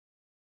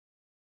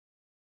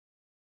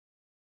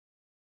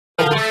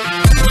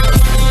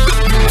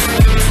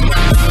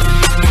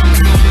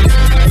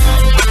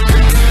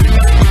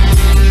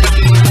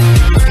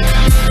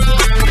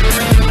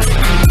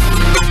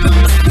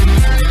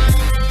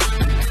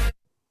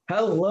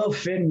Hello,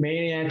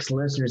 PhinManiacs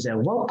listeners,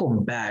 and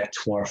welcome back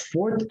to our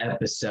fourth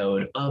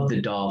episode of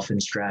the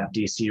Dolphins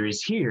Draftee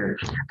series here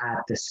at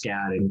the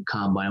Scouting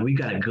Combine. We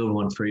got a good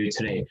one for you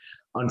today.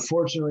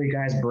 Unfortunately,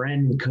 guys,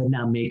 Brandon could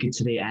not make it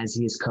today as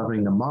he is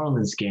covering the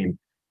Marlins game.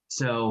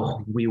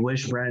 So we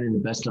wish Brandon the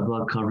best of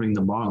luck covering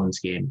the Marlins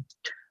game.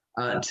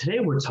 Today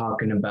we're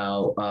talking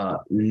about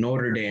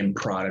Notre Dame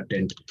product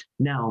and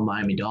now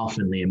Miami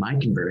Dolphin Liam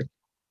Eichenberg.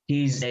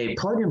 He's a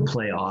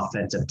plug-and-play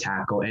offensive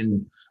tackle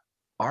and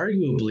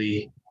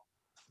arguably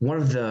one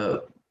of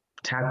the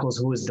tackles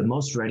who was the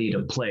most ready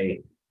to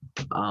play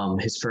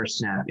his first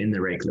snap in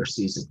the regular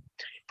season.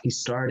 He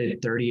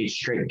started 38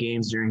 straight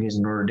games during his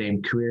Notre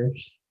Dame career.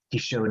 He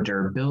showed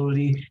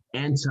durability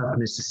and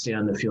toughness to stay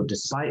on the field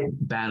despite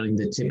battling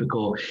the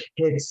typical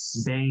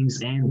hits,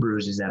 bangs, and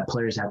bruises that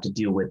players have to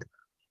deal with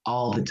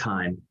all the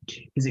time.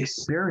 His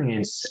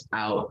experience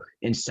out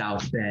in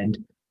South Bend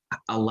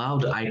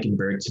allowed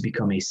Eichenberg to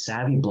become a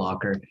savvy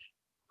blocker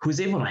who's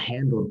able to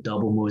handle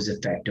double moves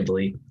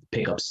effectively,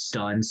 pick up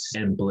stunts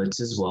and blitz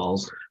as well,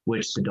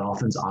 which the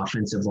Dolphins'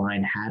 offensive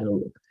line had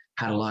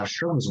a lot of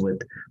struggles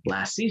with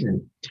last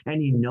season. And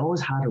he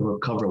knows how to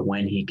recover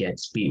when he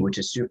gets beat, which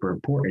is super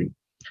important.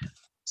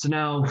 So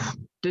now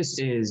this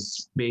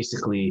is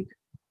basically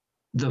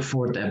the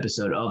fourth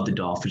episode of the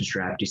Dolphins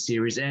Draftee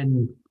series,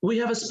 and we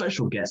have a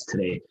special guest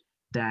today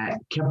that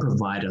can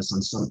provide us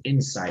on some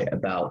insight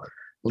about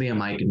Liam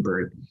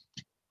Eichenberg.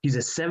 He's a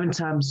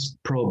 7-time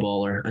Pro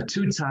Bowler, a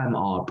 2-time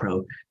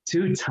All-Pro,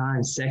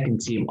 2-time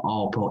second-team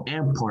All-Pro,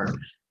 and part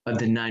of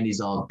the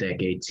 90s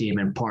All-Decade team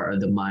and part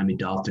of the Miami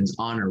Dolphins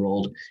honor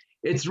roll.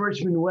 It's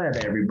Richmond Webb,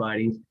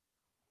 everybody.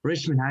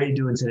 Richmond, how you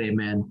doing today,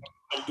 man?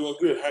 I'm doing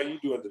good. How you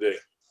doing today?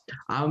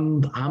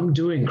 I'm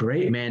doing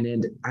great, man.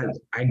 And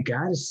I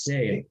gotta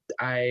say,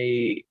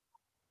 I'm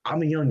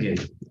a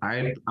youngin.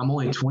 I'm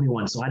only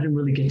 21, so I didn't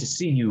really get to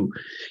see you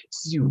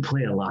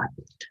play a lot.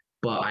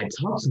 But I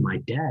talked to my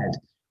dad.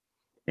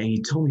 And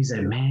he told me, he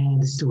said, man,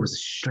 this dude was a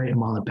straight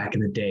mauler back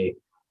in the day.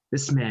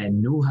 This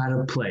man knew how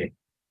to play.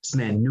 This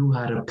man knew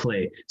how to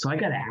play. So I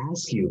got to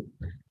ask you,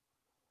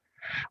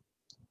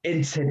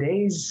 in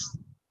today's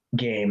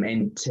game,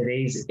 in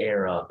today's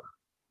era,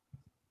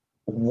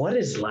 what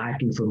is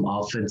lacking from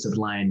offensive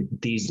line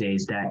these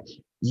days that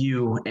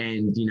you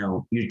and,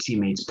 your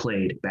teammates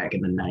played back in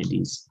the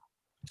 90s?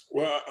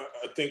 Well,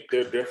 I think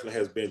there definitely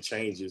has been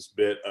changes,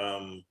 but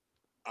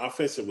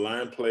offensive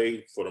line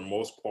play, for the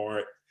most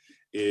part,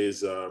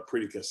 is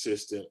pretty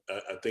consistent.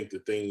 I think the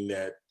thing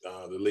that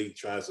the league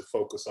tries to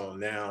focus on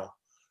now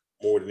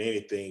more than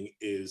anything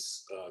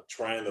is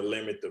trying to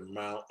limit the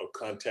amount of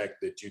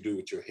contact that you do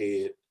with your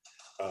head,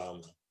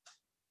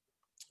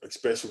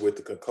 especially with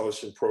the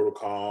concussion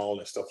protocol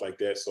and stuff like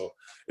that. So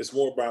it's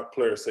more about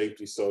player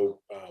safety. So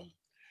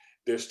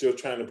they're still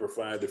trying to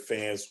provide the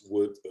fans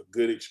with a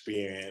good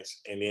experience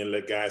and then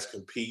let guys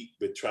compete,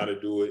 but try to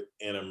do it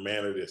in a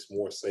manner that's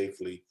more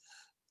safely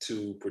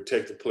to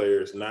protect the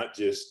players, not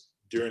just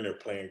during their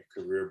playing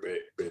career,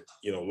 but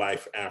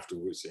life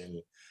afterwards. And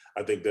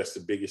I think that's the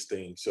biggest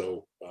thing.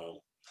 So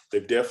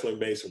they've definitely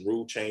made some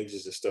rule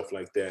changes and stuff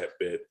like that,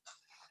 but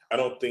I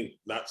don't think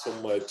not so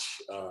much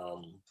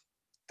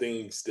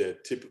things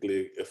that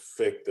typically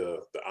affect the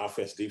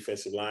offense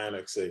defensive line,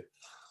 like say,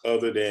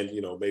 other than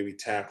maybe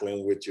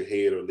tackling with your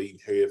head or leading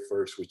head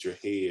first with your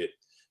head.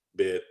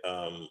 But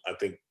I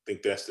think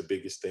that's the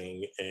biggest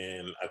thing.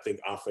 And I think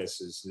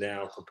offenses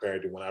now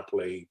compared to when I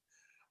played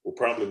were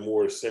probably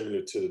more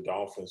similar to the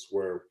Dolphins,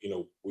 where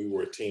we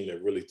were a team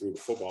that really threw the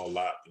football a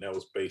lot, and that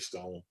was based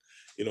on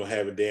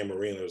having Dan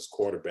Marino as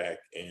quarterback,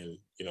 and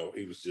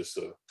he was just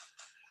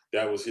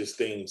that was his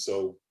thing.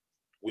 So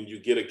when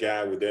you get a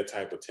guy with that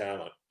type of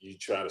talent, you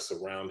try to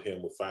surround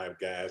him with 5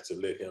 guys to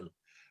let him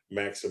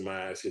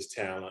maximize his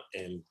talent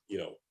and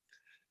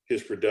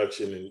his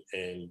production,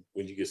 and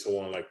when you get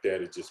someone like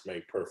that, it just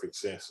made perfect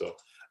sense. So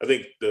I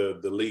think the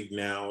league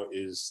now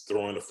is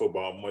throwing the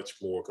football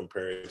much more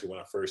compared to when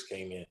I first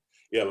came in.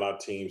 Yeah, a lot of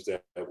teams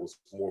that was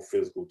more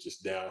physical,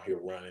 just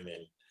downhill running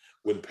and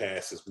wouldn't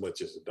pass as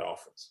much as the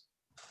Dolphins.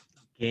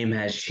 Game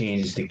has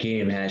changed. The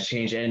game has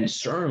changed, and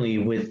certainly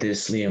with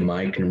this Liam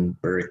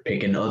Eichenberg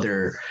pick and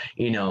other,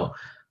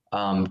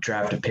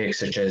 drafted picks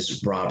such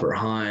as Robert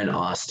Hunt,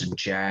 Austin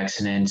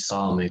Jackson, and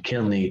Solomon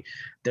McKinley,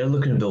 they're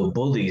looking to build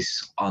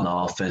bullies on the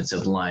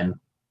offensive line.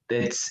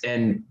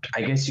 And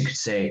I guess you could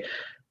say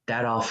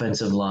that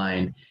offensive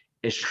line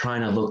is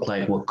trying to look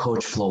like what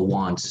Coach Flo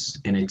wants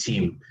in a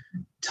team: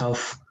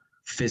 tough,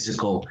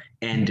 physical,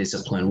 and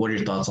disciplined. What are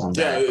your thoughts on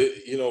that?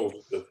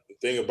 The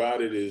thing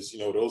about it is,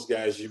 those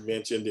guys you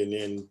mentioned, and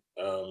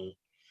then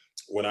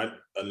when I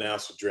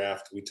announced the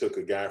draft, we took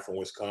a guy from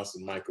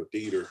Wisconsin, Michael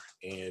Dieter,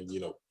 and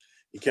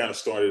he kind of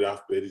started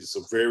off, but it's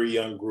a very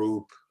young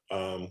group.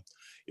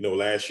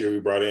 Last year we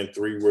brought in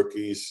 3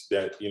 rookies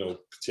that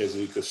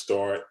potentially could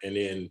start, and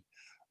then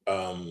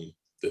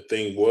the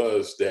thing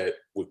was that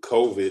with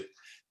COVID,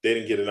 they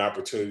didn't get an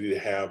opportunity to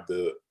have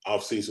the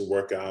off-season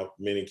workout,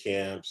 mini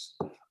camps,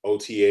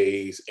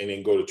 OTAs, and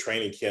then go to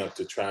training camp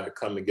to try to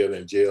come together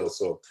in jail.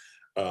 So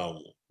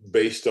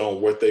based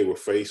on what they were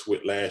faced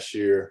with last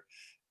year,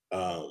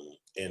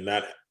 and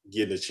not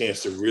getting a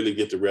chance to really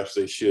get the reps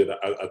they should.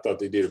 I thought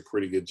they did a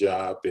pretty good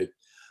job at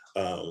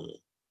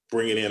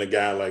bringing in a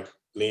guy like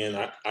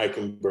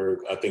Eichenberg.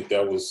 I think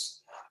that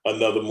was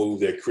another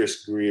move that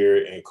Chris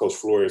Greer and Coach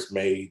Flores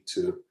made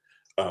to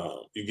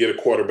you get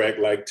a quarterback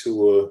like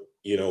Tua,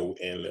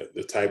 and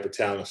the type of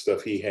talent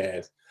stuff he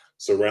has.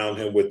 Surround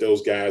him with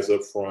those guys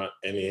up front,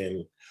 and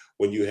then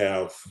when you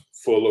have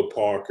Fuller,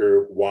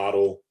 Parker,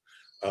 Waddle,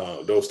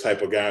 those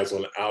type of guys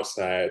on the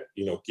outside,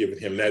 giving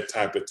him that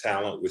type of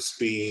talent with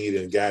speed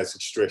and guys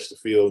that stretch the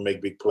field,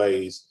 make big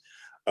plays.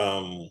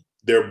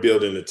 They're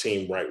building the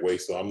team right way,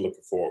 so I'm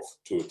looking forward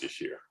to it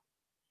this year.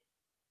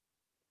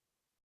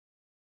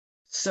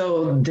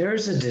 So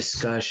there's a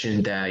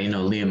discussion that,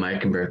 Liam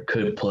Eichenberg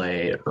could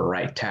play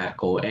right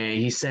tackle, and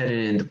he said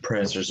it in the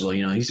press as well.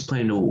 He's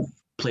planning to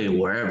play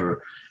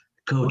wherever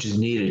coaches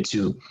needed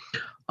to.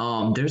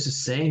 There's a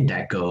saying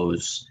that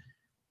goes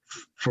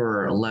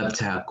for left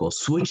tackle,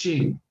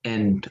 switching,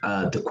 and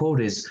the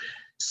quote is,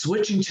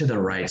 switching to the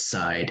right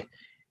side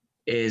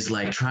is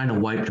like trying to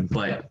wipe the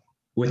butt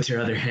with your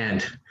other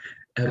hand.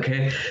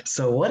 Okay,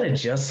 so what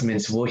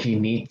adjustments will he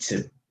need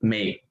to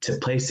make to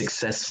play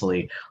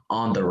successfully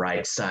on the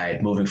right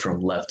side, moving from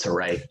left to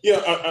right?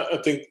 Yeah, I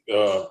think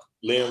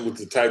Liam, with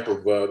the type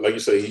of like you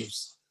say,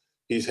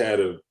 he's had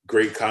a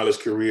great college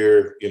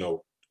career.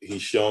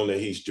 He's shown that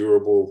he's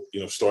durable.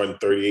 Starting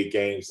 38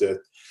 games,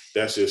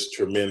 that's just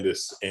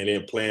tremendous. And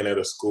then playing at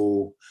a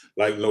school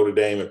like Notre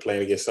Dame and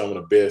playing against some of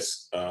the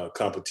best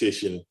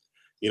competition,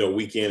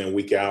 week in and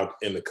week out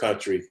in the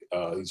country,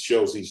 he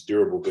shows he's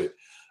durable. But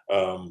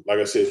like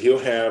I said, he'll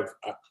have,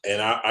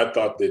 and I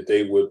thought that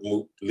they would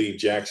leave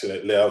Jackson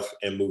at left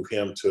and move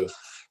him to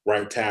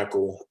right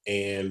tackle.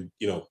 And,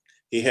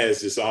 he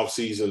has this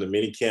offseason, the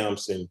mini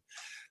camps, and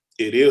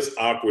it is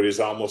awkward.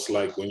 It's almost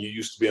like when you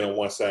used to be on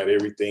one side,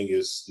 everything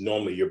is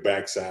normally your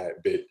backside.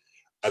 But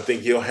I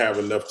think he'll have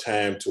enough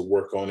time to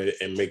work on it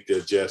and make the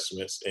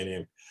adjustments. And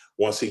then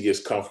once he gets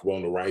comfortable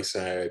on the right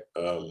side,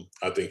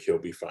 I think he'll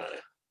be fine.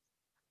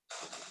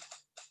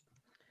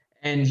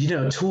 And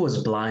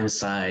Tua's blind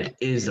side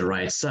is the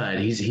right side.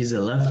 He's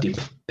a lefty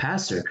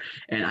passer.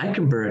 And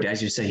Eichenberg,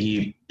 as you said,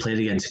 he played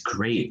against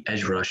great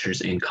edge rushers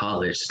in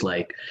college,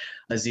 like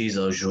Azeez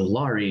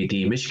Ojulari,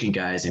 the Michigan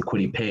guys, and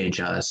Kwity Paye and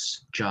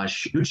Josh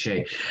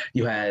Uche.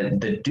 You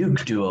had the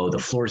Duke duo, the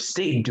Florida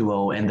State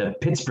duo, and the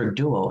Pittsburgh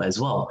duo as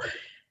well.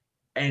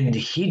 And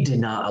he did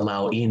not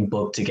allow Ian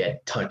Book to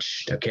get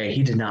touched, okay?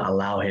 He did not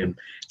allow him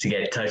to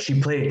get touched. He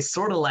played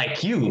sort of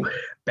like you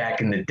back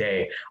in the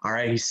day, all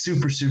right? He's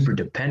super, super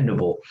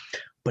dependable.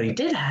 But he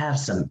did have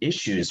some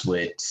issues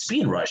with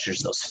speed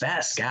rushers, those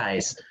fast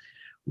guys.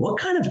 What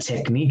kind of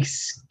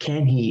techniques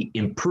can he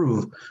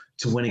improve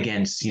to win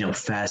against,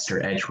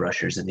 faster edge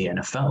rushers in the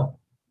NFL?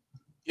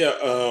 Yeah,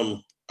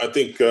 I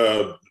think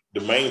the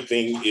main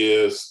thing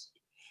is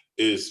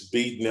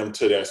beating them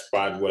to that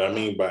spot. And what I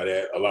mean by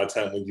that, a lot of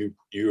times when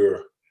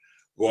you're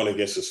going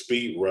against a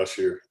speed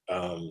rusher,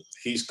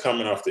 he's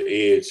coming off the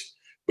edge,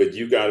 but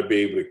you got to be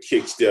able to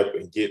kick step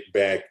and get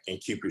back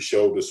and keep your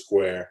shoulders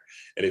square.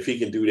 And if he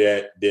can do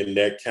that, then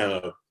that kind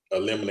of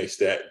eliminates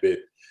that. But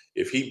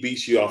if he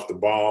beats you off the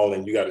ball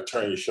and you got to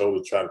turn your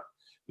shoulder,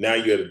 now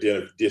you're at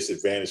a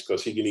disadvantage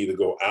because he can either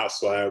go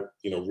outside,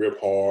 rip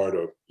hard,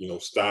 or,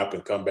 stop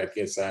and come back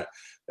inside.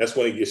 That's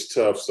when it gets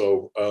tough.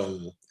 So,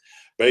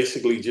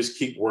 basically just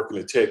keep working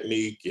the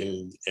technique,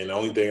 and the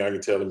only thing I can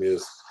tell him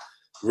is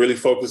really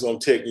focus on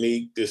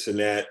technique, this and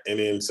that. And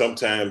then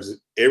sometimes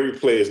every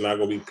play is not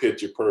going to be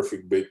picture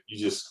perfect, but you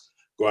just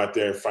go out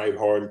there and fight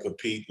hard and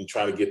compete and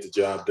try to get the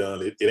job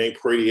done. It ain't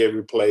pretty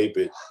every play,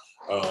 but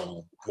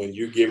when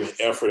you're giving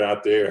effort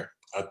out there,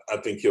 I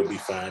think he'll be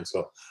fine.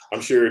 So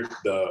I'm sure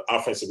the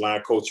offensive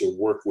line coach will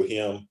work with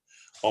him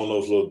on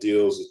those little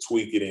deals to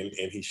tweak it,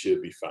 and he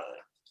should be fine.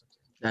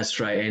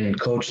 That's right. And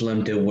Coach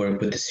Lim did work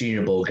with the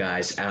Senior Bowl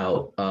guys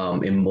out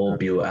in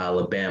Mobile,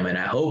 Alabama. And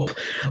I hope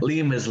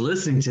Liam is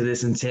listening to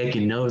this and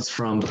taking notes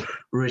from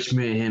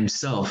Richmond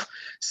himself.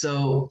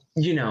 So,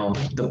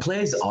 the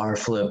plays are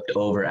flipped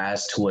over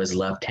as Tua's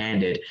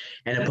left-handed,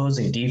 and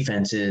opposing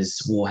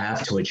defenses will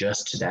have to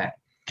adjust to that.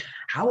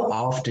 How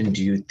often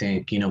do you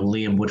think,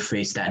 Liam would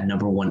face that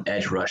number one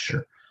edge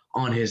rusher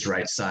on his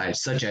right side,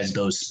 such as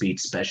those speed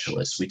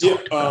specialists we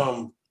talked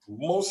about?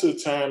 Most of the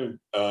time,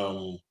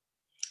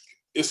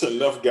 it's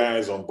enough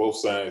guys on both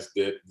sides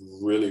that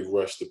really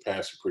rush the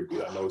passer pretty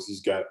good. I know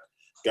he's got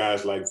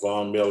guys like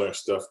Von Miller and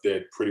stuff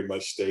that pretty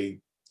much stay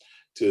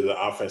to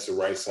the offensive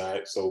right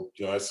side. So,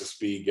 that's a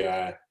speed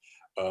guy.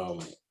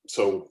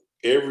 So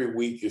every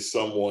week is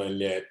someone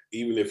that,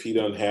 even if he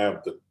doesn't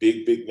have the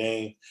big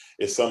name,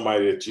 it's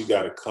somebody that you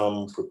got to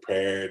come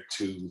prepared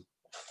to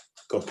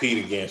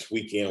compete against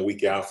week in,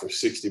 week out for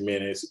 60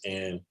 minutes.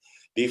 And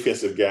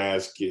defensive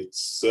guys get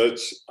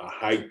such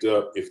hyped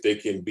up if they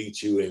can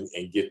beat you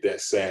and get that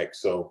sack.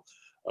 So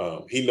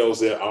he knows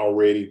that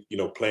already,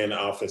 playing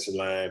the offensive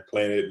line,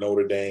 playing at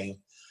Notre Dame,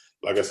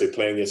 like I said,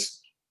 playing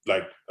against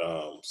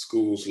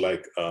schools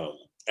like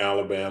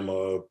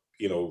Alabama,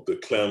 the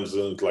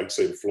Clemson, like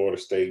say the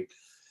Florida State,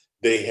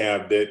 they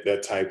have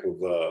that type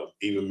of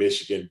even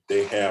Michigan,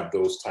 they have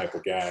those type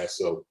of guys.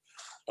 So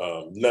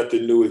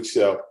nothing new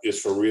except it's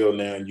for real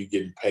now, and you're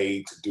getting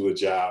paid to do a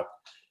job,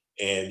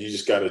 and you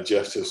just got to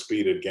adjust to the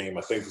speed of the game.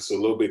 I think it's a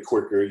little bit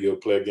quicker. You'll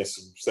play against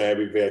some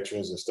savvy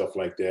veterans and stuff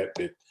like that.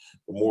 But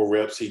the more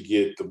reps he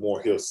get, the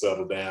more he'll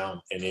settle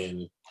down, and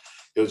then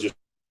he'll just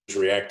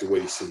react to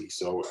what he sees.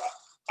 So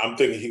I'm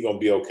thinking he's gonna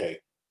be okay.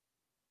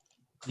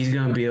 He's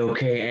going to be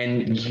okay.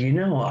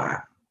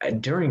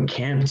 And, during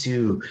camp,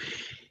 too,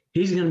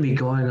 he's going to be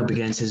going up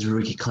against his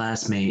rookie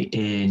classmate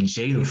in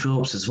Jalen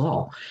Phillips as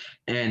well.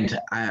 And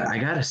I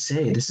got to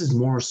say, this is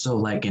more so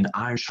like an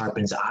iron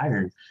sharpens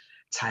iron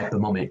type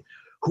of moment.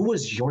 Who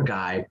was your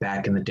guy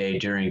back in the day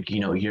during,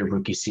 your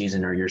rookie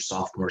season or your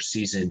sophomore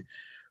season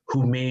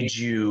who made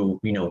you,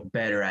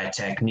 better at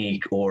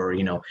technique or,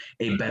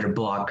 a better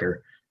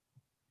blocker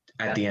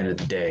at the end of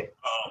the day?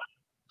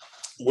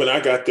 When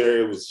I got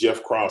there, it was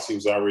Jeff Cross. He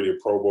was already a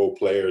Pro Bowl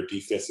player,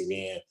 defensive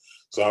end.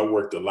 So I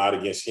worked a lot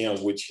against him,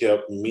 which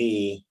helped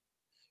me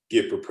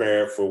get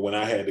prepared for when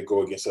I had to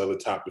go against other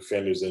top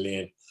defenders. And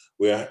then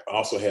we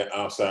also had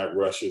outside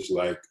rushers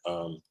like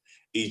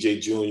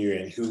EJ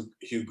Jr. and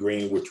Hugh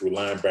Green, which were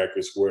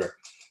linebackers, where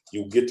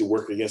you get to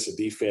work against a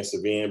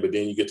defensive end, but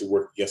then you get to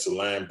work against a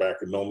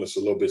linebacker. Normally it's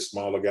a little bit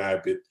smaller guy,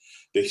 but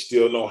they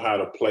still know how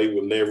to play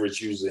with leverage,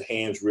 use their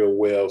hands real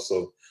well.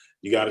 So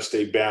you got to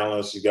stay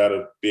balanced. You got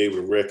to be able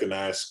to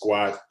recognize,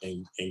 squat,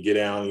 and get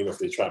down, if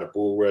they try to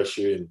bull rush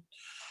you. And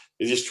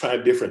they just try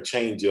different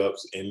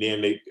change-ups. And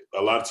then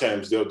a lot of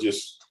times they'll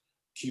just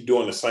keep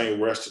doing the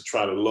same rush to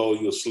try to lull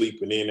you asleep,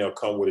 and then they'll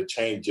come with a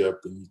change-up,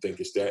 and you think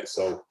it's that.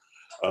 So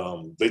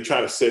they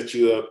try to set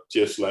you up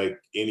just like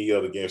any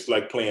other game. It's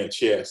like playing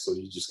chess, so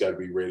you just got to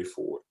be ready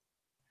for it.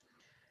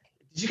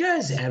 Did you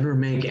guys ever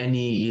make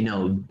any,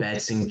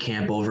 bets in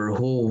camp over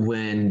who'll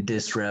win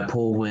this rep,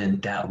 who'll win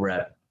that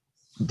rep?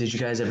 Did you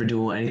guys ever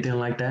do anything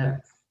like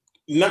that?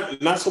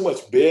 Not so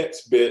much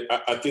bets, but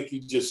I think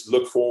you just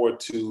look forward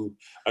to.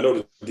 I know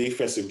the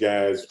defensive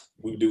guys,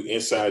 we do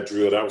inside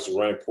drill. That was the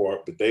running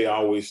part, but they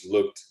always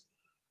looked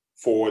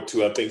forward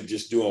to, I think,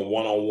 just doing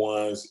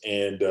one-on-ones.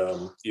 And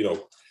a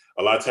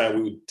lot of time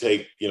we would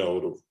take,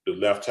 the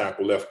left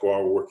tackle, left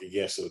guard, work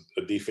against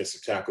a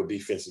defensive tackle,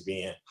 defensive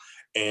end,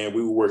 and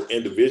we would work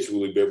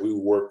individually, but we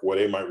would work where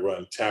they might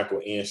run tackle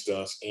end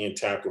stunts and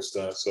tackle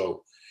stunts.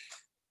 So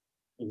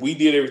we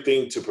did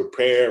everything to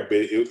prepare, but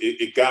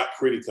it got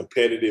pretty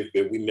competitive,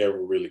 but we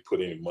never really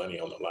put any money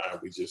on the line.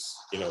 We just,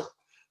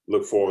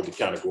 look forward to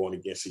kind of going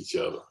against each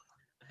other.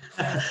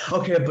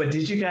 Okay, but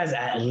did you guys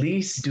at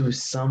least do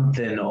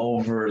something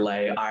over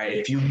like, all right,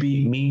 if you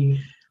beat me,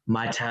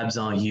 my tab's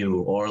on you,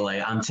 or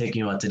like, I'm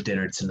taking you out to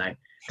dinner tonight?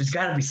 There's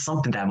got to be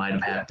something that might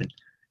have happened.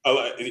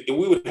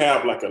 We would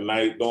have like a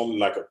night, normally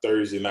like a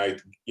Thursday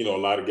night, a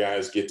lot of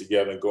guys get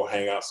together and go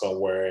hang out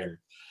somewhere, and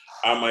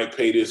I might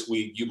pay this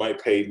week, you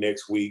might pay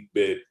next week,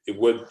 but it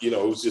wasn't, it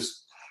was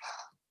just,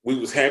 we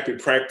was happy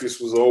practice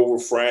was over.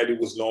 Friday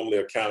was normally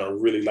a kind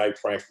of really light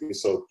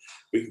practice, so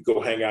we could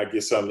go hang out,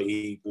 get something to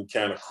eat, and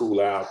kind of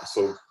cool out.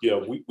 So,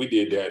 we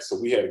did that. So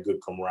we had a good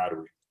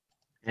camaraderie.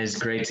 It's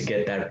great to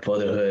get that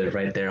brotherhood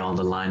right there on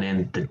the line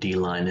and the D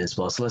line as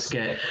well. So let's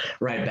get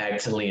right back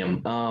to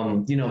Liam.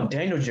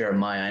 Daniel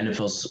Jeremiah,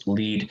 NFL's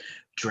lead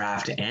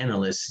draft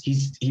analyst,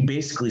 he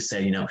basically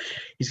said,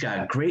 he's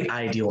got great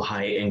ideal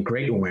height and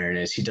great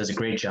awareness. He does a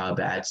great job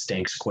at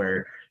staying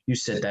square. You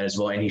said that as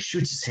well. And he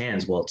shoots his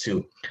hands well,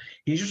 too.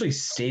 He usually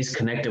stays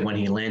connected when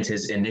he lands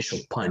his initial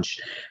punch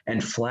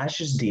and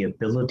flashes the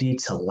ability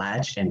to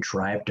latch and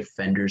drive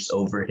defenders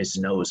over his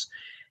nose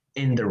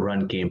in the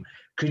run game.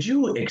 Could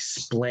you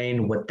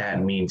explain what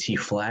that means? He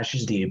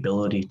flashes the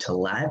ability to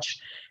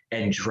latch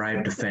and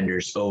drive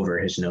defenders over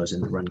his nose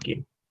in the run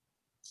game.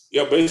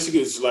 Yeah,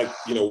 basically it's like,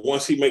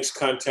 once he makes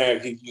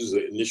contact, he uses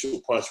an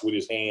initial punch with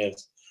his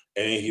hands,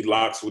 and then he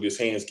locks with his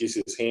hands, gets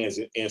his hands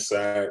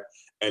inside,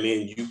 and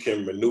then you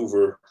can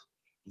maneuver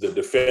the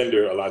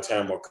defender a lot of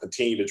time, or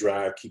continue to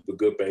drive, keep a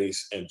good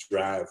base, and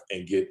drive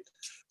and get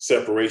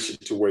separation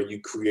to where you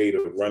create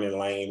a running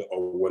lane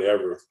or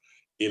whatever.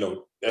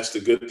 That's the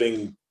good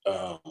thing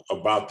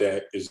about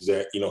that, is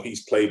that,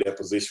 he's played that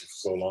position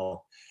for so long.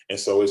 And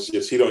so it's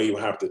just, he don't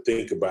even have to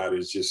think about it.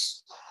 It's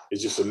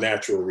just a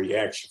natural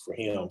reaction for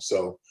him.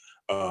 So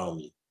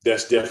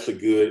that's definitely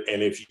good.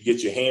 And if you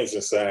get your hands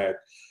inside,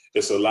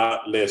 it's a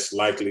lot less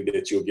likely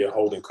that you'll get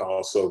holding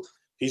calls. So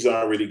he's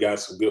already got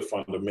some good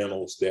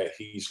fundamentals that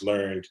he's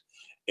learned.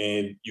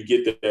 And you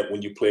get that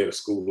when you play at a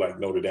school like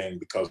Notre Dame,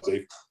 because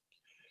they,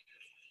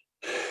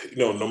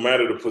 no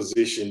matter the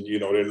position,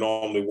 they're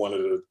normally one of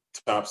the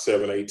top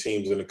 7-8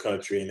 teams in the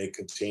country, and they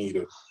continue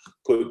to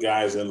put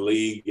guys in the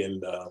league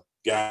and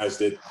guys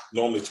that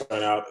normally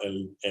turn out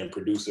and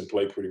produce and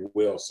play pretty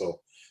well. So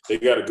they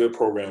got a good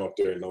program up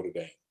there at Notre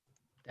Dame.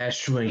 That's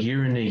true.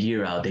 Year in and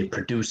year out, they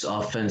produce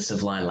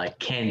offensive line like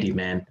candy,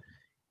 man.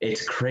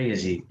 It's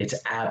crazy. It's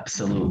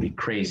absolutely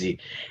crazy.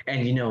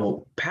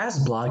 And, pass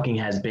blocking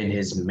has been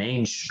his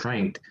main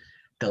strength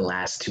the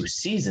last 2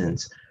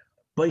 seasons.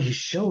 but he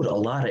showed a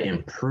lot of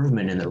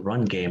improvement in the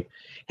run game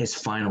his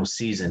final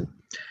season.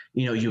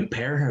 You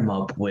pair him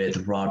up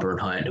with Robert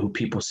Hunt, who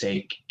people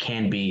say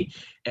can be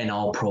an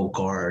all-pro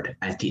guard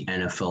at the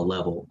NFL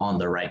level on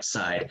the right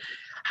side.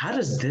 How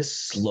does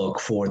this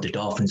look for the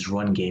Dolphins'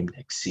 run game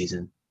next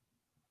season?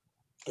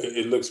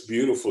 It looks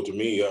beautiful to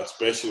me,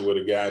 especially with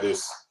a guy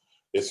that's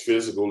as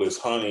physical as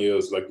Honey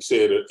is, like you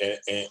said,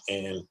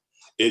 and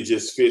it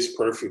just fits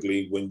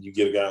perfectly when you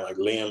get a guy like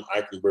Liam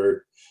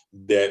Eichenberg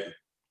that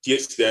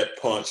gets that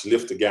punch,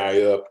 lift the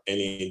guy up, and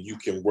then you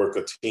can work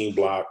a team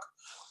block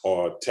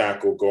or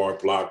tackle, guard,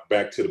 block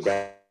back to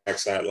the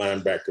backside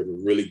linebacker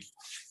to really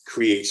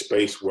create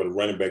space where the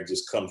running back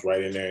just comes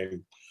right in there,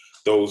 and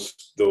those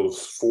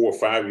 4 or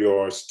 5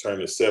 yards turn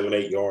to 7,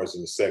 8 yards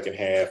in the second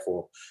half,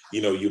 or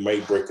you may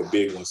break a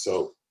big one.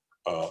 So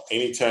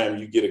anytime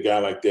you get a guy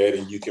like that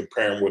and you can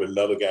pair him with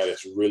another guy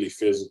that's really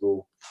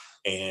physical,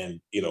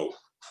 and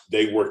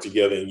they work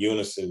together in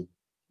unison,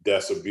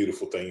 that's a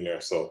beautiful thing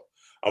there. So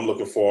I'm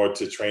looking forward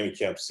to training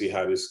camp to see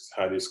how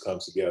this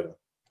comes together.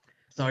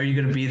 So are you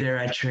going to be there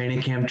at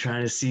training camp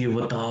trying to see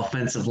what the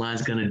offensive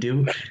line's going to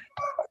do?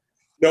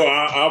 No,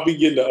 I'll be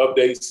getting the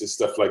updates and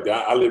stuff like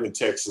that. I live in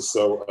Texas,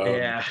 so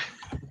Yeah.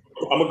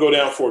 I'm going to go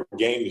down for a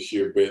game this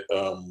year, but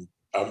I'm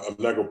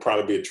not going to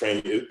probably be a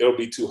training. It'll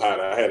be too hot.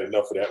 I had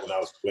enough of that when I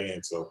was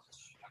playing, so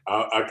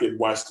I could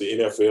watch the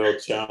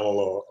NFL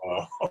channel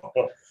or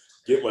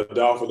get my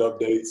Dolphin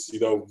updates,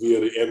 via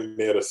the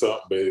internet or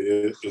something, but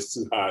it's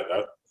too hot.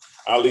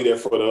 I'll leave that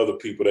for the other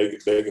people.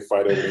 They can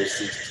fight over those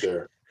seats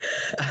there.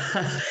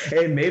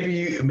 Hey,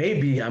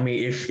 maybe I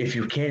mean,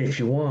 if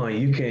you want,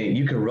 you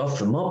can rough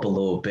them up a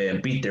little bit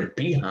and beat their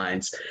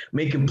behinds,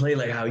 make them play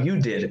like how you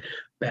did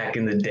back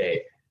in the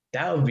day.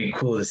 That would be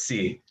cool to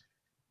see.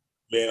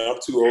 Man, I'm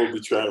too old to be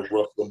trying to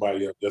rough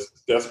somebody up.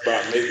 That's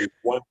about maybe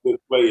one good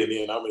play, and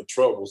then I'm in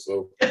trouble.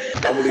 So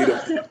I'm gonna leave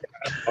them.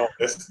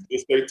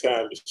 It's their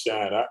time to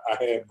shine. I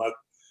had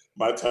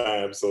my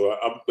time, so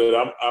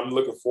I'm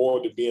looking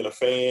forward to being a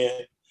fan.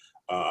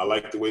 I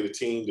like the way the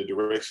team, the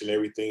direction,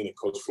 everything, and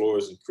Coach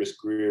Flores and Chris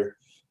Greer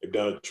have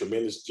done a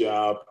tremendous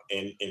job,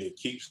 and it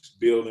keeps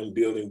building,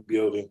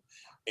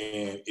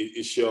 and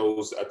it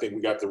shows. I think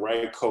we got the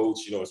right coach.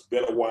 It's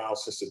been a while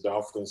since the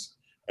Dolphins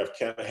have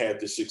kind of had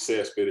the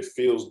success, but it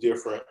feels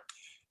different,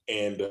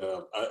 and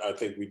I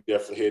think we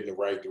definitely head in the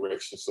right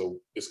direction. So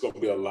it's going to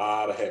be a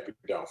lot of happy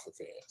Dolphin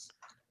fans.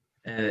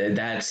 And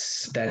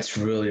that's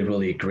really,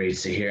 really great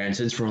to hear. And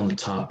since we're on the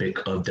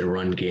topic of the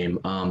run game,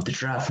 the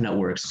Draft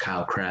Network's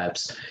Kyle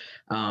Krabs,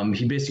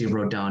 he basically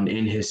wrote down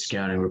in his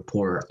scouting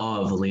report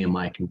of Liam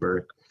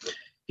Eichenberg.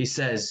 He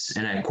says,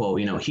 and I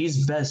quote,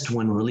 he's best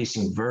when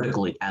releasing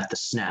vertically at the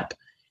snap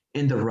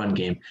in the run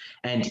game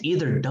and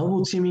either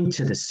double teaming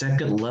to the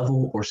second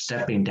level or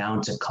stepping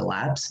down to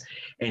collapse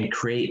and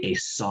create a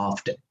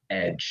soft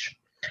edge.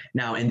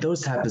 Now, in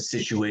those type of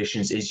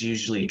situations, it's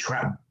usually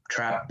trap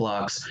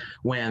blocks,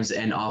 whams,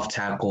 and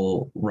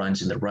off-tackle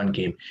runs in the run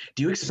game.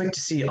 Do you expect to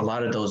see a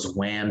lot of those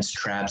whams,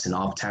 traps, and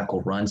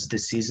off-tackle runs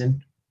this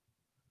season?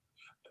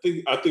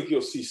 I think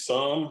you'll see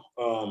some.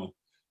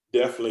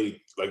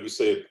 Definitely, like you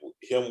said,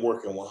 him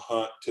working with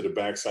Hunt to the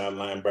backside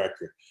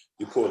linebacker.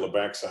 You pull the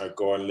backside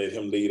guard and let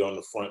him lead on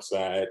the front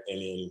side,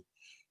 and then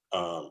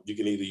you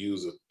can either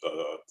use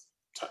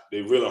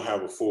they really don't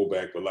have a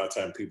fullback, but a lot of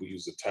times people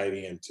use a tight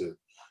end to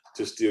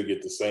still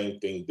get the same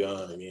thing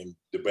done, and then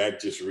the back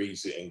just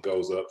reads it and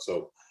goes up.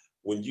 So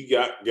when you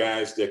got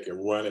guys that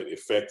can run it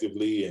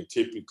effectively, and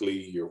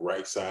typically your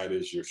right side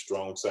is your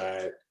strong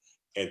side,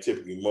 and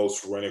typically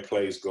most running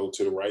plays go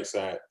to the right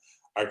side,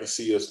 I can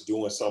see us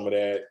doing some of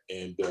that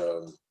and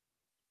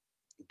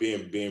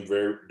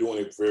doing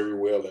it very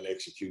well and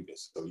executing.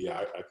 So yeah,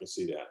 I can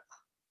see that.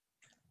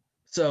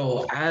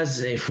 So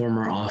as a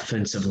former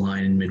offensive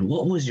lineman,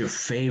 what was your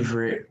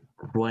favorite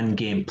run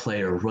game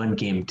play or run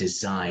game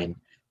design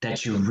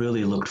that you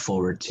really looked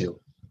forward to?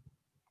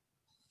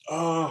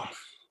 I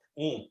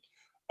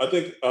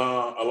think a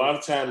lot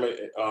of time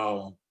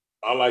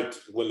I liked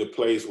when the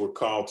plays were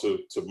called to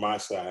my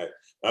side.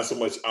 Not so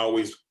much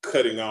always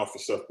cutting off or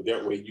stuff, but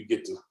that way you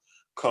get to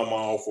come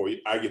off, or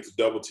I get to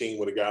double team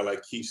with a guy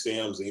like Keith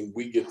Sims, and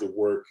we get to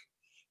work,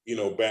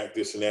 back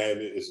this and that.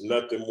 It's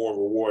nothing more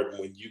rewarding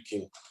when you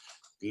can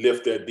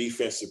lift that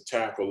defensive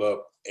tackle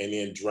up and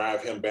then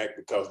drive him back,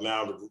 because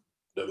now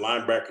the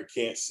linebacker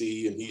can't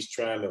see and he's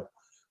trying to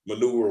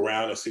maneuver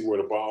around and see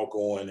where the ball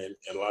going. And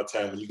a lot of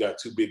times when you got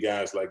two big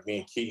guys like me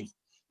and Keith,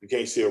 you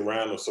can't see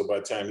around him. So by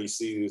the time he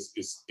sees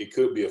it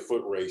could be a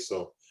foot race.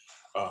 So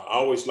I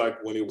always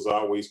liked when it was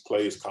always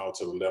plays called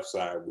to the left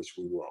side, which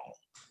we were on.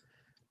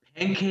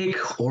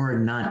 Pancake or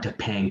not to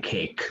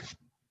pancake?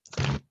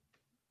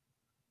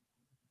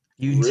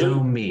 You Really?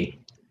 tell me.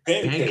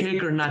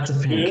 Pancake or not to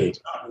pancake?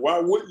 Why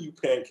wouldn't you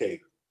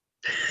pancake?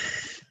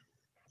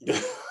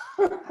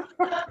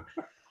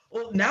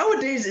 Well,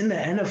 nowadays in the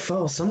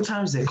NFL,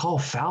 sometimes they call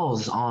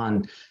fouls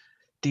on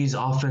these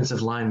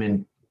offensive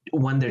linemen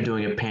when they're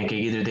doing a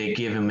pancake. Either they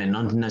give him an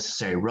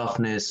unnecessary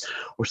roughness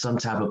or some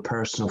type of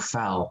personal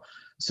foul.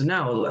 So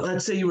now,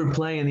 let's say you were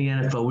playing in the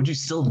NFL. Would you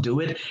still do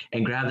it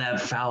and grab that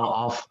foul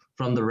off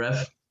from the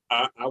ref?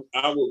 I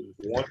would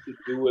want to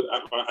do it.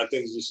 I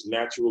think it's just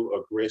natural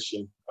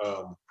aggression.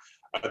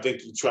 I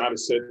think you try to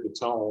set the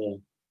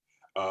tone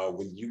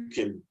when you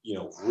can,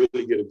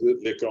 really get a good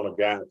lick on a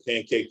guy,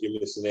 pancake him,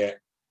 this and that.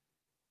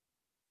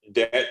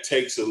 That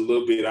takes a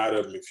little bit out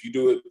of him. If you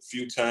do it a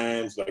few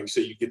times, like you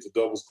say, you get the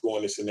doubles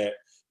going, this and that.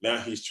 Now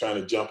he's trying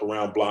to jump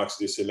around blocks,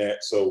 this and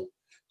that. So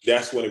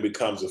that's when it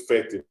becomes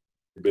effective.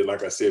 But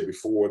like I said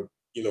before,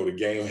 the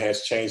game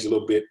has changed a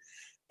little bit,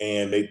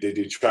 and they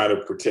try to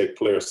protect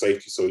player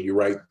safety. So you're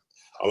right.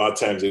 A lot of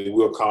times they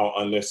will call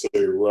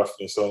unnecessary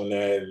roughness on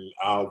that, and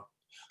I'll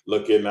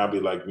look at it and I'll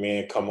be like,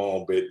 man, come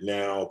on. But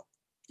now,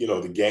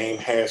 the game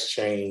has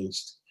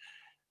changed,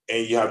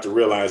 and you have to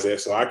realize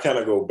that. So I kind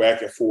of go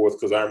back and forth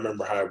because I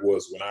remember how it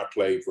was when I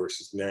played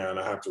versus now, and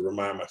I have to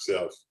remind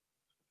myself,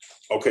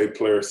 okay,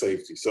 player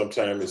safety.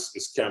 Sometimes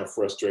it's kind of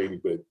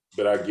frustrating,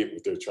 but I get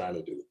what they're trying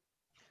to do.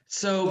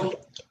 So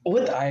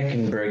with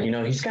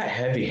Eichenberg, he's got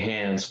heavy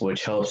hands,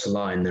 which helps a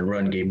lot in the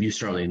run game. You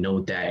certainly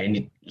know that.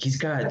 And he's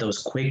got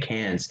those quick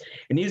hands,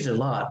 and he uses it a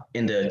lot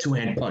in the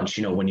two-hand punch,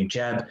 when you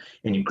jab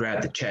and you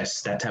grab the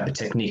chest, that type of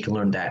technique. You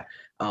learn that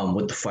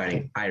with the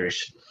Fighting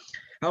Irish.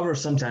 However,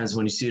 sometimes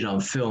when you see it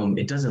on film,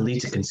 it doesn't lead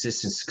to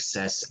consistent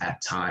success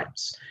at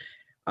times.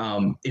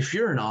 If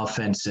you're an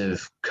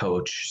offensive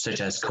coach,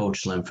 such as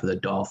Coach Lim for the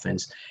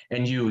Dolphins,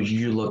 and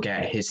you look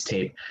at his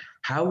tape,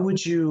 how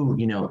would you,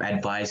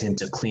 advise him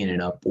to clean it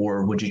up,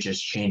 or would you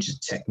just change the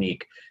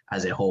technique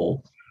as a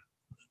whole?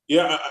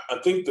 Yeah, I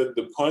think that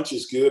the punch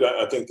is good.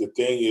 I think the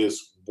thing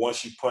is,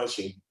 once you punch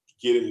and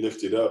get him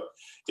lifted up,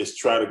 is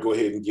try to go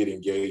ahead and get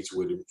engaged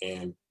with him.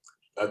 And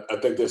I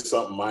think that's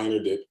something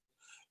minor that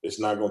it's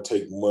not going to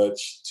take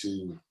much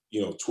to,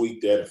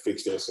 tweak that and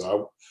fix that.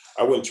 So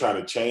I wouldn't try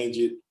to change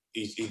it.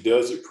 He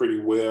does it pretty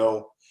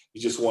well.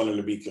 You just want him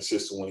to be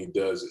consistent when he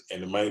does it.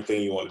 And the main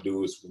thing you want to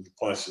do is when you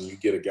punch and you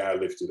get a guy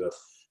lifted up,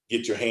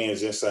 get your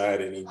hands inside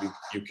and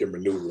you can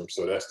maneuver him.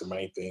 So that's the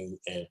main thing.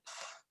 And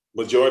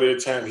majority of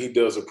the time, he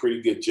does a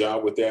pretty good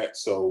job with that.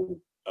 So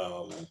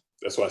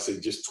that's why I say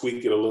just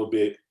tweak it a little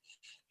bit,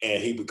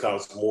 and he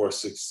becomes more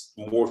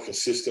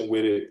consistent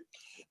with it.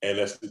 And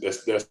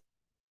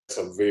that's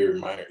a very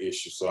minor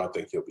issue. So I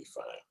think he'll be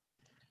fine.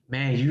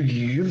 Man,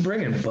 you're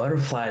bringing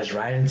butterflies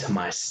right into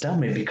my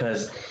stomach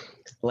because,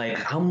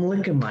 like, I'm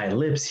licking my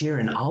lips here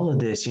and all of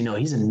this.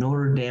 He's a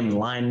Notre Dame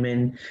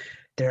lineman.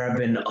 There have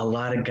been a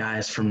lot of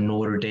guys from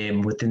Notre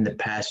Dame within the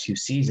past few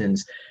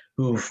seasons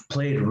who've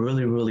played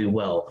really, really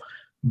well,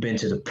 been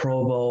to the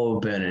Pro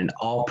Bowl, been an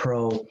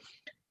All-Pro.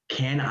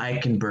 Can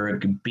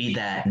Eichenberg be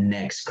that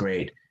next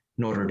great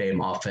Notre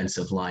Dame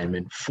offensive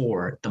lineman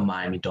for the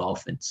Miami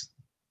Dolphins?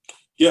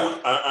 Yeah,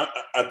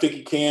 I think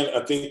you can.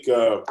 I think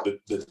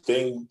the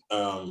thing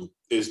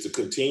is to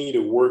continue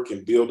to work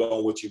and build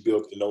on what you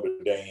built in Notre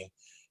Dame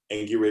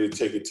and get ready to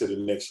take it to the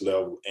next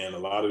level. And a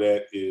lot of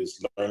that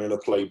is learning a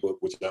playbook,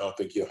 which I don't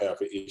think you'll have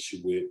an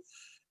issue with.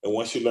 And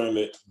once you learn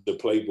the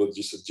playbook,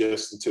 just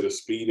adjusting to the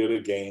speed of the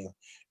game,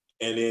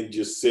 and then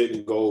just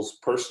setting goals,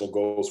 personal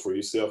goals for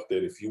yourself,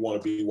 that if you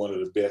want to be one of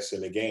the best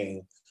in the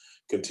game,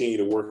 continue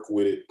to work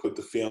with it, put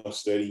the film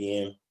study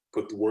in,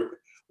 put the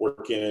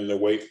work in the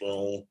weight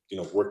room,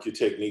 work your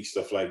technique,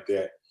 stuff like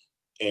that.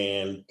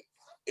 And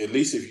at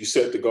least if you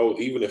set the goal,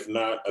 even if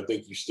not, I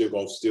think you're still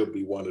going to still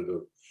be one of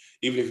the,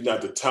 even if you're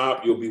not the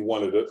top, you'll be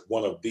one of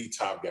the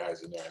top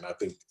guys in there. And I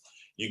think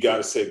you got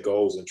to set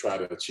goals and try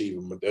to achieve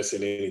them. That's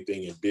in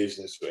anything, in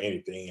business or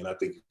anything. And I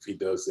think if he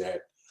does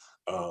that,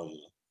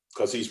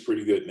 because he's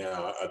pretty good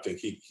now, I think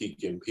he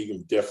can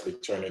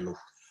definitely turn into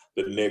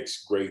the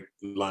next great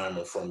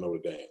lineman from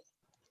Notre Dame.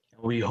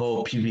 We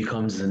hope he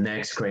becomes the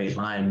next great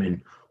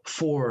lineman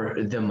for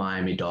the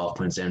Miami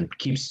Dolphins and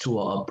keeps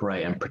Tua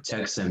upright and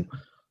protects him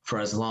for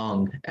as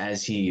long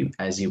as he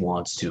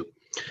wants to.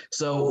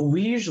 So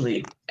we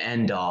usually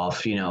end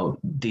off,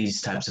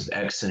 these types of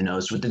X and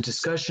O's with the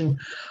discussion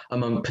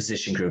among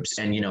position groups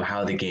and,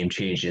 how the game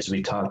changes.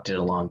 We talked it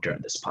along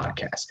during this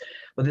podcast,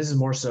 but this is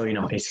more so,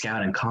 a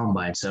scout and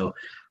combine. So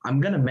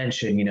I'm going to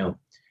mention,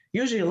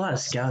 usually a lot of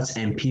scouts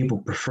and people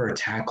prefer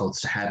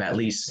tackles to have at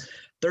least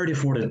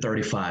 34 to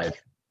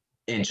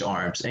 35-inch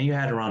arms, and you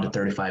had around a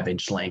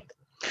 35-inch length.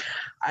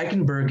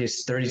 Eichenberg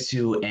is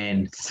 32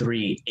 and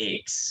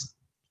 3/8.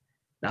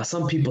 Now,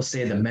 some people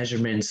say the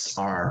measurements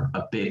are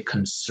a bit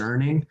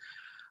concerning,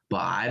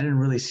 but I didn't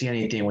really see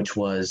anything which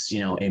was,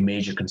 a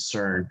major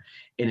concern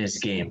in his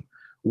game.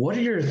 What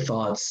are your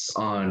thoughts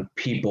on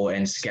people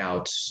and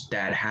scouts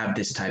that have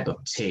this type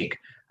of take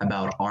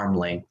about arm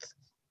length?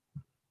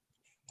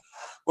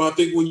 Well, I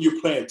think when you're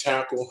playing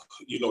tackle,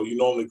 you're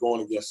normally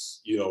going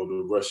against,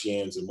 the rush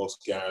ends, and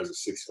most guys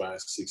are 6'5",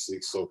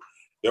 6'6", so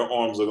their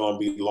arms are going to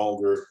be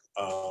longer,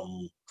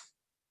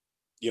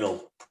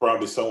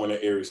 probably somewhere in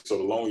the area. So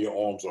the longer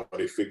your arms are,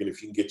 they figure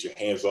if you can get your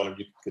hands on them,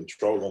 you can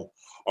control them.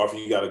 Or if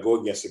you got to go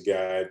against a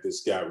guy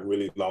that's got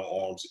really long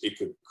arms, it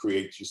could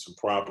create you some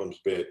problems.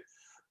 But,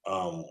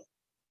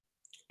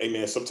 hey,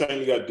 man, sometimes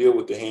you got to deal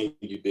with the hand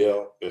you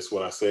dealt. That's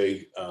what I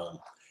say.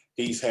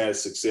 he's had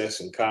success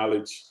in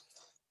college.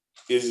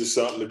 Is it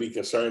something to be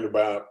concerned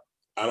about?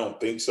 I don't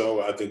think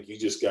so. I think you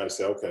just got to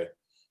say, okay,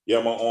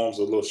 yeah, my arms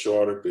are a little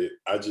shorter, but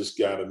I just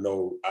got to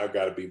know I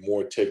got to be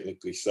more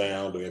technically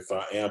sound. And if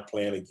I am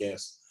playing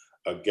against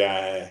a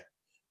guy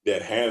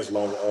that has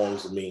longer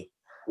arms than me,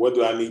 what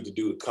do I need to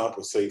do to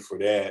compensate for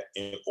that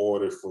in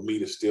order for me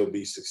to still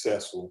be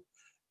successful?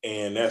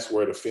 And that's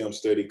where the film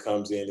study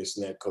comes in,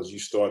 isn't that? Because you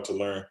start to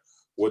learn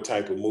what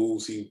type of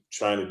moves he's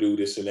trying to do,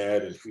 this and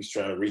that. And if he's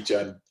trying to reach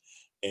out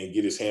and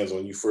get his hands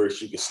on you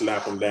first, you can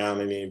slap him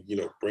down and then,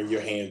 bring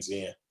your hands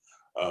in.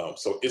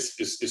 So it's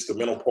the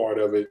mental part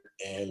of it.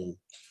 And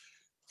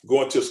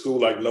going to a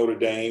school like Notre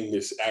Dame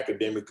is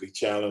academically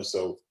challenged.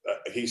 So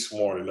he's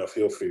smart enough,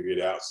 he'll figure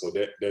it out. So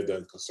that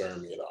doesn't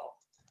concern me at all.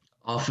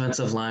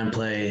 Offensive line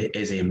play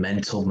is a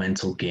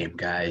mental game,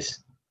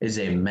 guys. Is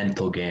a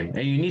mental game,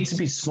 and you need to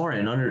be smart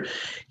and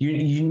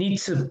you need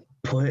to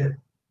put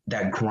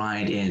that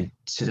grind in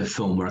to the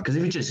film work. Because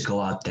if you just go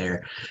out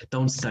there,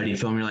 don't study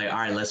film, you're like, all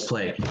right, let's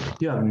play.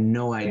 You have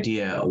no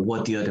idea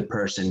what the other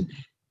person,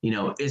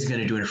 is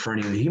going to do in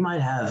front of you. He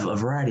might have a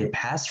variety of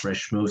pass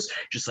rush moves,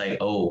 just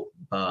like,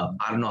 I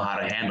don't know how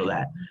to handle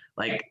that.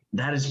 Like,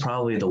 that is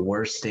probably the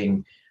worst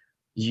thing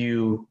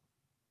you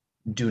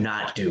do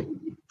not do.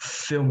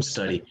 Film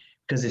study,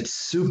 because it's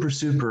super,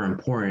 super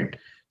important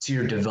to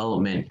your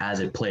development as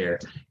a player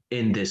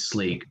in this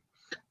league.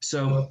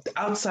 So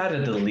outside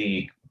of the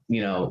league,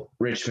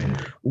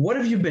 Richmond, what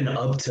have you been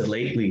up to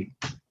lately?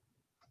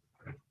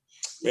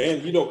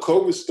 Man,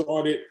 COVID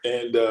started,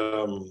 and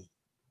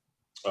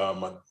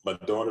my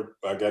daughter,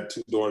 I got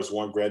two daughters.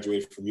 One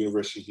graduated from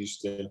University of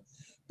Houston.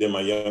 Then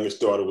my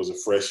youngest daughter was a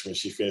freshman.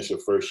 She finished her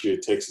first year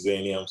at Texas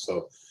A&M.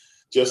 So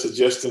just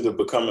adjusting to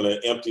becoming an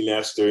empty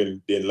nester.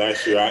 And then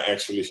last year, I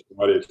actually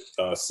started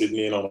sitting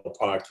in on a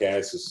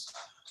podcast. It's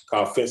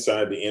called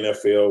Inside the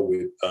NFL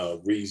with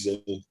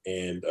Reason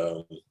and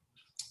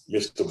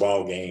Mr.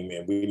 Ball Game.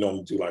 And we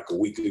normally do like a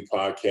weekly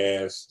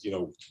podcast,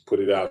 put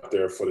it out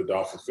there for the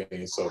Dolphin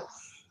fans. So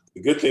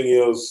the good thing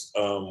is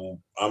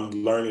I'm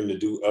learning to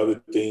do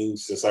other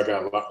things since I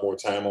got a lot more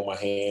time on my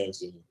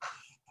hands. And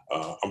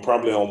I'm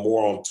probably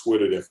more on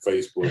Twitter than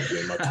Facebook.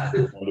 And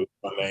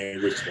my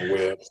name, Richmond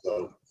Webb.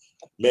 So,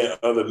 man,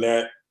 other than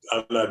that,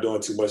 I'm not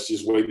doing too much,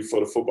 just waiting for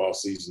the football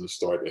season to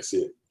start. That's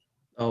it.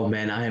 Oh,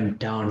 man, I am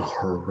down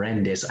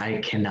horrendous. I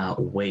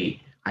cannot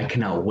wait.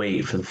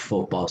 For the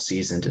football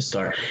season to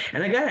start.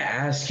 And I got to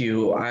ask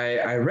you,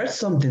 I read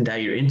something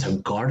that you're into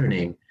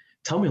gardening.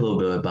 Tell me a little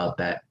bit about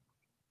that.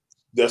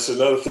 That's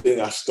another thing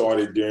I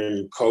started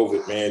during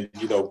COVID, man.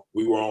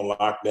 We were on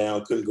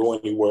lockdown, couldn't go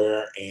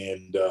anywhere.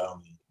 And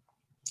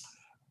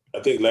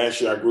I think last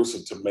year I grew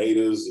some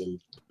tomatoes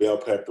and bell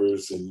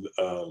peppers, and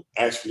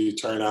actually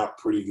it turned out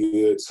pretty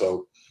good.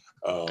 So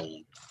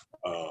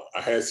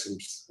I had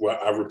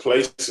I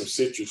replaced some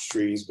citrus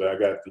trees, but I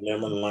got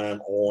lemon,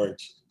 lime,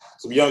 orange,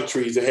 some young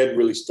trees that hadn't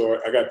really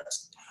started. I got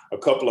a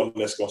couple of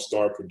them that's going to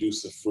start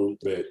producing fruit,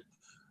 but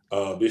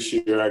this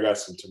year I got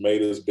some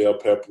tomatoes, bell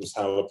peppers,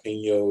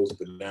 jalapenos,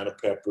 banana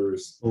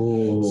peppers.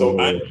 Ooh. So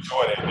I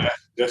enjoy that.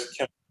 That's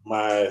kind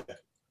of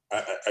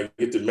I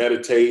get to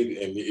meditate,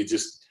 and it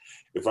just,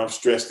 if I'm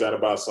stressed out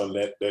about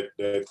something,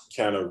 that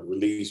kind of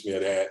relieves me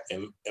of that,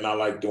 and I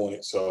like doing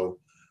it. So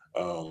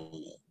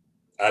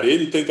I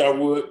didn't think I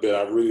would, but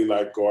I really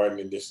like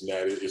gardening, this and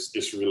that.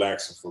 It's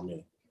relaxing for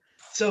me.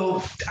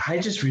 So I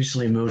just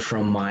recently moved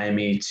from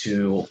Miami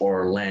to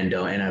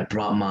Orlando, and I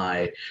brought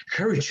my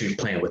curry tree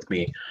plant with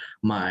me.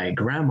 My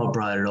grandma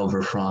brought it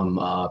over from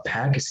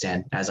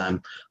Pakistan, as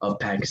I'm of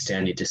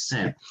Pakistani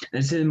descent. And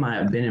it's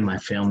been in my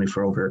family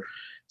for over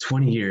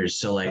 20 years.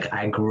 So like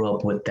I grew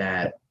up with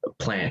that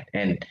plant,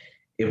 and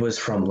it was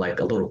from like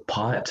a little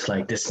pot to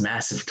like this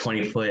massive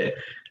 20-foot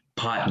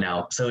pot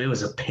now. So it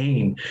was a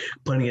pain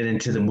putting it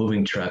into the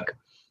moving truck.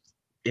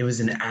 It was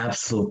an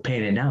absolute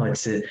pain. And now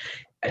it's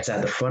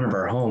at the front of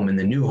our home. In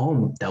the new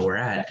home that we're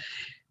at,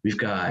 we've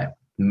got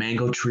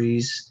mango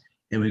trees,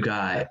 and we've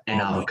got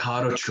an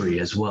avocado tree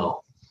as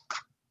well.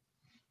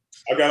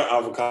 I got an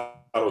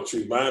avocado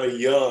tree. Mine are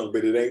young,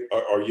 but it ain't.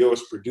 Are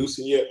yours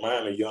producing yet?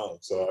 Mine are young.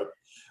 So,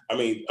 I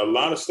mean, a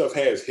lot of stuff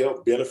has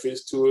health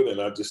benefits to it, and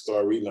I just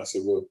started reading. I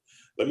said, well,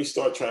 let me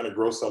start trying to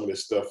grow some of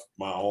this stuff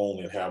my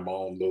own and have my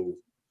own little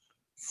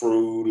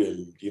fruit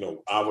and,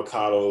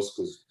 avocados,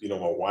 because, my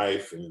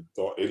wife and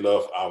they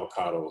love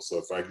avocados. So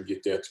if I can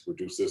get that to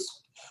produce this,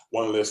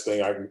 one less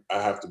thing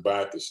I have to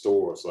buy at the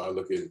store. So I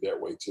look at it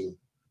that way too.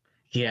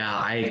 Yeah,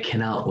 I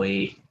cannot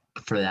wait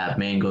for that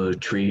mango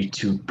tree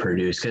to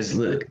produce, because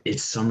look,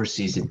 it's summer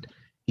season.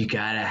 You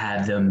gotta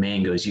have the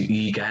mangoes.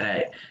 You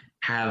gotta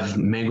have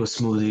mango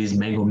smoothies,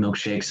 mango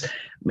milkshakes,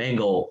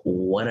 mango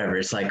whatever.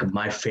 It's like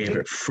my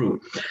favorite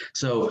fruit.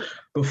 So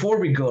before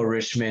we go,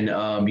 Richmond,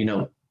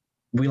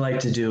 we like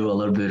to do a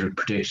little bit of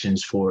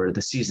predictions for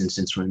the season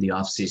since we're in the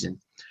off season.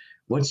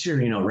 What's your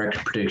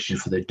record prediction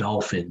for the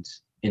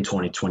Dolphins in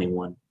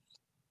 2021?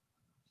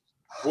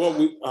 Well,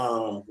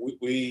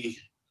 we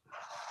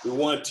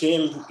won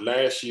 10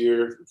 last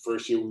year.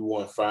 First year we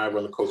won 5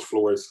 under Coach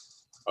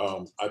Flores.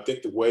 I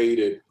think the way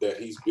that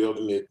he's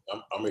building it,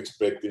 I'm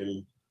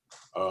expecting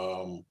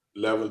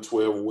 11,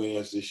 12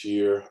 wins this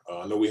year.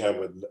 I know we have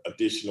an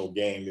additional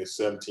game, this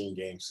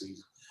 17-game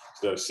season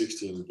instead of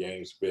 16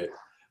 games, but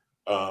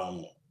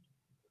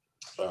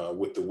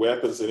with the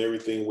weapons and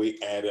everything we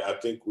added, I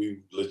think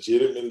we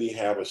legitimately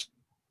have a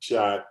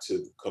shot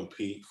to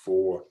compete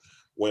for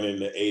winning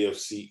the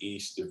AFC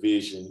East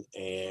division.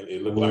 And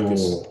it looked like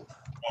it's going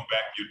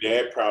back. Your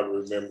dad probably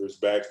remembers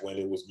back when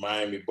it was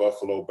Miami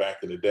Buffalo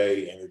back in the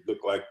day, and it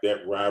looked like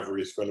that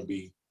rivalry is going to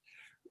be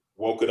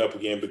woken up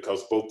again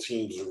because both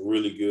teams are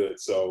really good.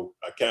 So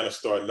I kind of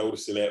started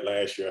noticing that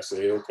last year. I said,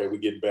 hey, okay, we're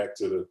getting back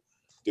to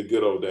the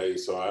good old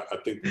days. So I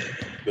think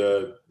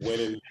the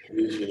winning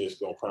division is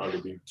going to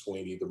probably be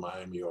between either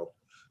Miami or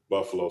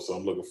Buffalo. So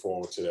I'm looking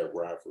forward to that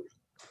rivalry.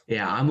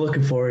 Yeah, I'm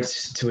looking forward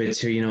to it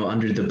too. You know,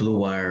 under the Blue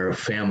Wire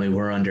family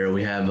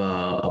we have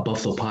a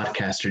Buffalo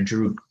podcaster,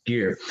 Drew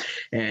Gear,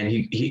 and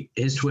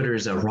his Twitter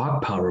is a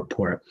Rock Power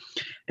Report.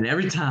 And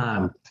every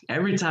time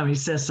he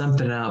says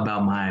something out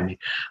about Miami,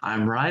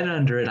 I'm right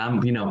under it. I'm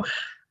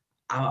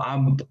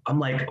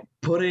like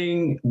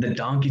putting the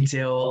donkey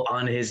tail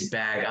on his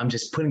back. I'm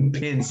just putting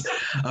pins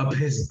up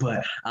his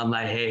butt. I'm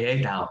like,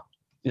 hey, pal,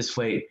 just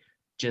wait.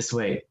 He's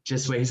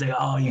like,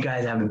 oh, you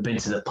guys haven't been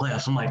to the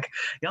playoffs. I'm like,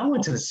 y'all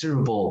went to the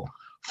Super Bowl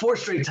 4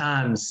 straight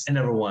times and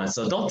never won.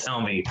 So don't tell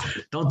me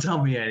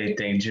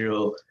anything,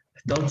 Drew.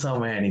 Don't tell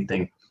me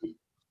anything.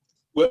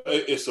 Well,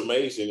 it's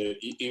amazing.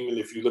 Even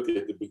if you look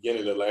at the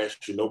beginning of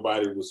last year,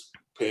 nobody was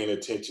paying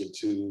attention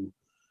to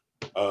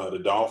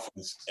the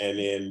Dolphins. And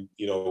then,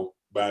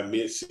 by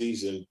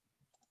mid-season,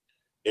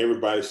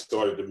 everybody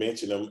started to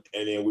mention them.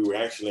 And then we were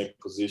actually in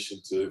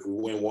position to, if we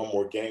win one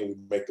more game, we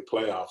make the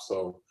playoffs.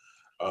 So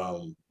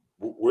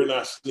we're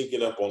not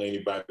sneaking up on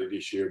anybody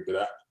this year.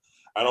 But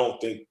I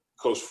don't think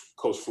Coach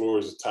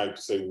Flores is the type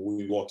to say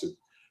we want them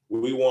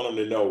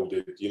to know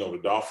that, the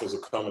Dolphins are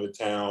coming to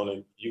town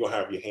and you're going to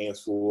have your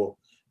hands full.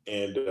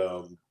 And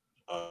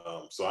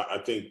so I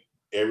think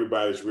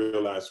everybody's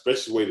realized,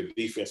 especially the way the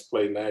defense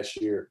played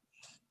last year,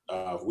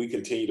 if we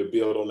continue to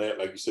build on that,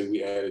 like you said,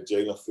 we added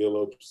Jalen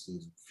Phillips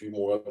and a few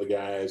more other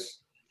guys.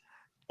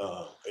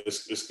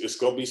 It's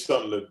going to be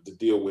something to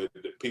deal with.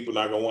 People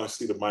are not going to want to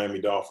see the Miami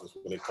Dolphins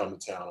when they come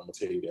to town. I'm going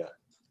to tell you that.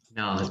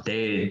 No,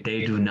 they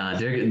do not.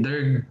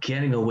 They're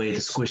getting away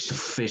to squish the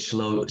fish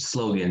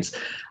slogans.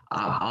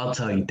 I'll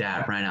tell you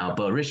that right now.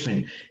 But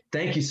Richmond,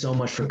 thank you so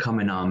much for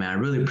coming on, man. I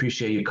really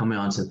appreciate you coming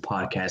on to the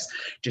podcast,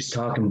 just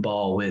talking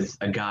ball with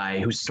a guy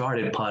who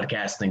started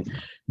podcasting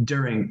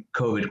during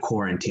COVID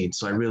quarantine.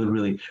 So I really,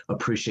 really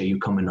appreciate you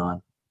coming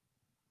on.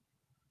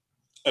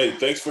 Hey,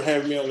 thanks for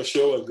having me on the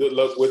show, and good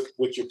luck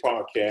with your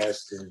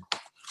podcast. And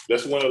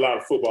let's win a lot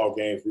of football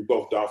games. We're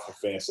both Dolphin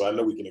fans, so I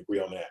know we can agree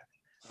on that.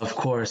 Of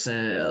course,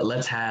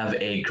 let's have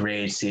a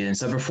great season.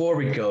 So before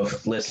we go,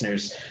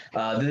 listeners,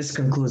 this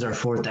concludes our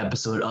 4th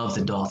episode of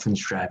the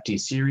Dolphins Draftee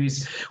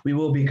series. We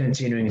will be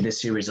continuing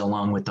this series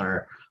along with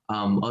our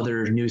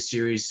other new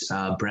series.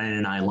 Brandon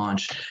and I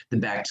launched the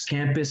Back to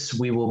Campus.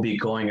 We will be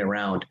going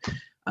around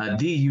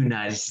the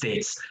United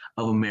States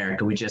of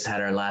America. We just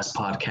had our last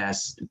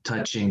podcast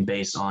touching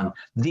base on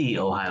the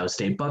Ohio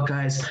State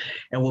Buckeyes,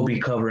 and we'll be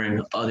covering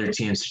other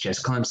teams such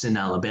as Clemson,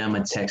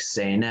 Alabama, Texas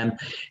A&M,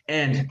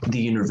 and the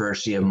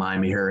University of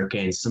Miami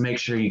Hurricanes. So make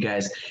sure you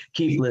guys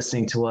keep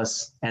listening to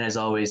us. And as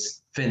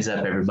always, fins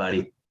up,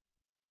 everybody.